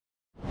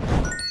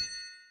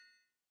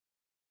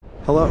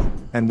Hello,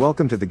 and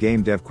welcome to the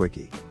GameDev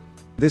Quickie.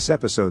 This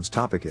episode's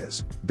topic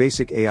is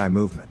basic AI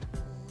movement.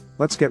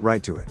 Let's get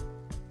right to it.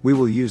 We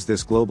will use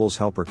this Global's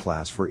Helper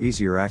class for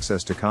easier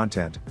access to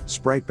content,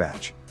 sprite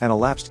batch, and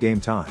elapsed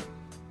game time.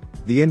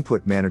 The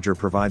input manager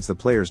provides the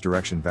player's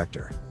direction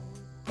vector.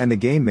 And the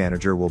game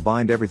manager will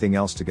bind everything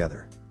else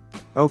together.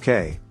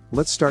 Okay,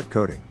 let's start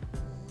coding.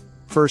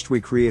 First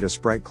we create a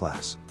sprite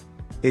class.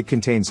 It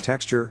contains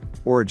texture,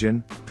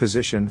 origin,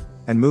 position,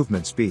 and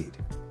movement speed.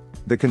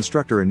 The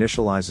constructor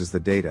initializes the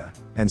data,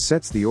 and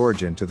sets the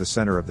origin to the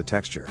center of the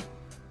texture.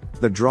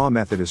 The draw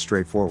method is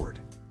straightforward.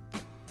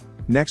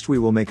 Next we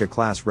will make a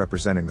class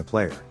representing the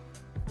player.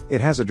 It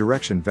has a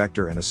direction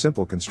vector and a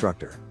simple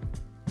constructor.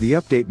 The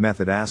update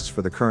method asks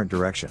for the current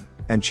direction,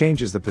 and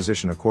changes the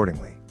position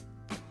accordingly.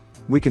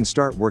 We can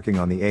start working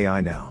on the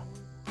AI now.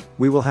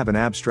 We will have an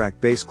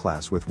abstract base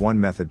class with one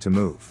method to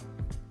move.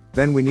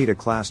 Then we need a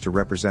class to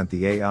represent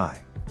the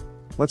AI.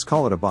 Let's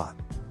call it a bot.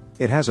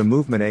 It has a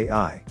movement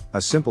AI,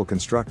 a simple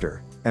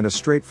constructor, and a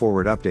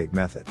straightforward update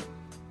method.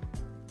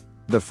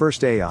 The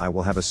first AI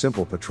will have a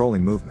simple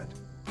patrolling movement.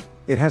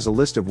 It has a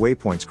list of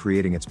waypoints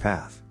creating its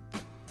path.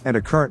 And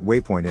a current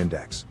waypoint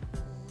index.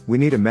 We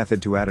need a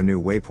method to add a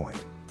new waypoint.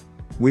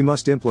 We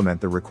must implement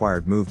the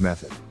required move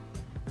method.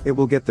 It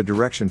will get the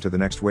direction to the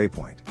next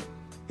waypoint.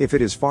 If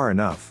it is far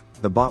enough,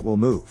 the bot will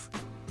move.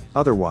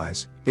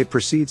 Otherwise, it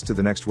proceeds to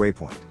the next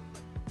waypoint.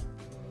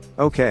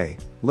 Okay,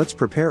 let's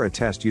prepare a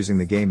test using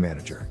the game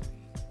manager.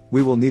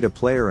 We will need a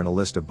player and a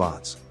list of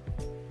bots.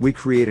 We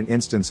create an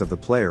instance of the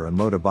player and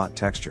load a bot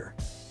texture.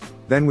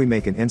 Then we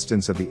make an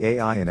instance of the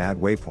AI and add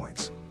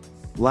waypoints.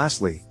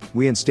 Lastly,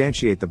 we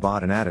instantiate the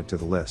bot and add it to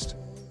the list.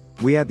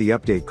 We add the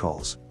update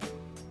calls,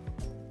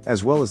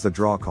 as well as the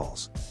draw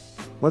calls.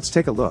 Let's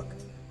take a look.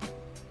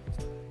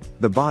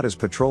 The bot is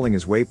patrolling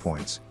his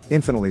waypoints,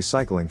 infinitely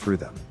cycling through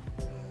them.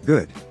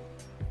 Good.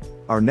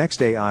 Our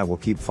next AI will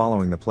keep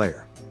following the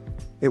player.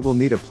 It will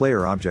need a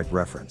player object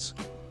reference.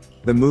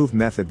 The move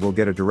method will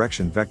get a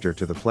direction vector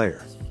to the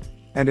player.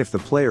 And if the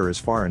player is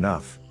far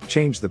enough,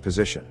 change the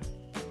position.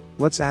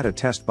 Let's add a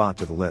test bot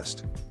to the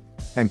list.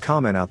 And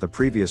comment out the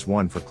previous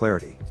one for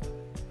clarity.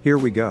 Here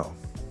we go.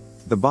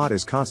 The bot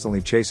is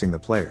constantly chasing the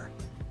player.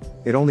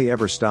 It only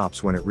ever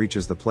stops when it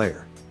reaches the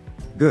player.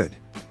 Good.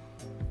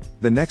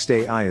 The next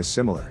AI is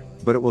similar,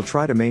 but it will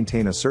try to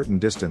maintain a certain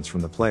distance from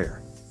the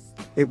player.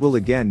 It will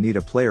again need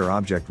a player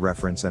object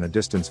reference and a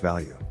distance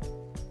value.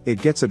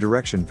 It gets a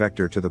direction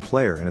vector to the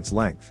player and its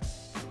length.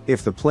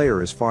 If the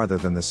player is farther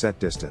than the set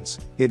distance,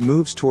 it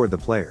moves toward the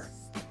player.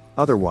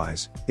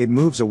 Otherwise, it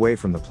moves away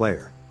from the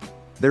player.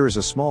 There is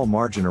a small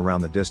margin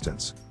around the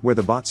distance, where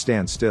the bot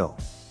stands still.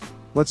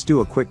 Let's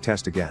do a quick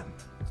test again.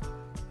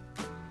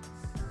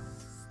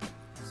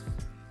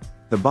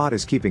 The bot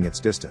is keeping its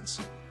distance.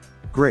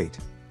 Great.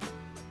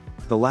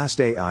 The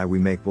last AI we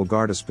make will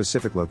guard a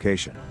specific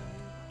location.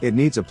 It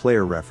needs a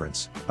player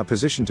reference, a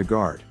position to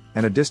guard,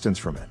 and a distance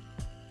from it.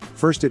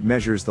 First it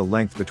measures the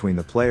length between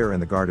the player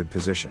and the guarded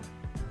position.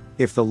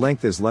 If the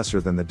length is lesser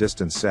than the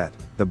distance set,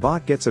 the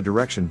bot gets a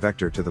direction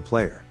vector to the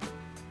player.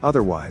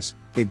 Otherwise,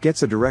 it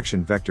gets a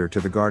direction vector to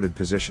the guarded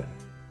position.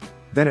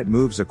 Then it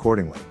moves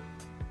accordingly.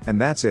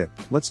 And that's it.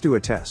 Let's do a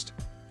test.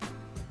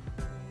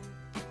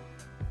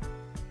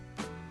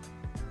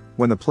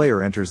 When the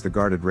player enters the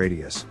guarded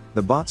radius,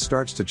 the bot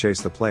starts to chase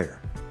the player.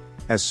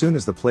 As soon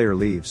as the player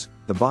leaves,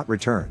 the bot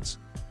returns.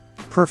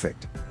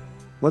 Perfect.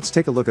 Let's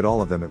take a look at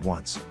all of them at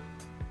once.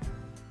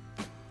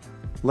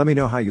 Let me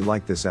know how you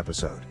liked this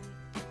episode.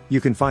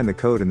 You can find the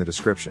code in the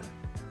description.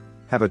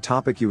 Have a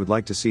topic you would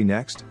like to see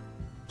next?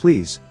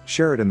 Please,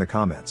 share it in the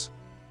comments.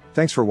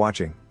 Thanks for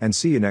watching, and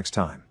see you next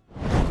time.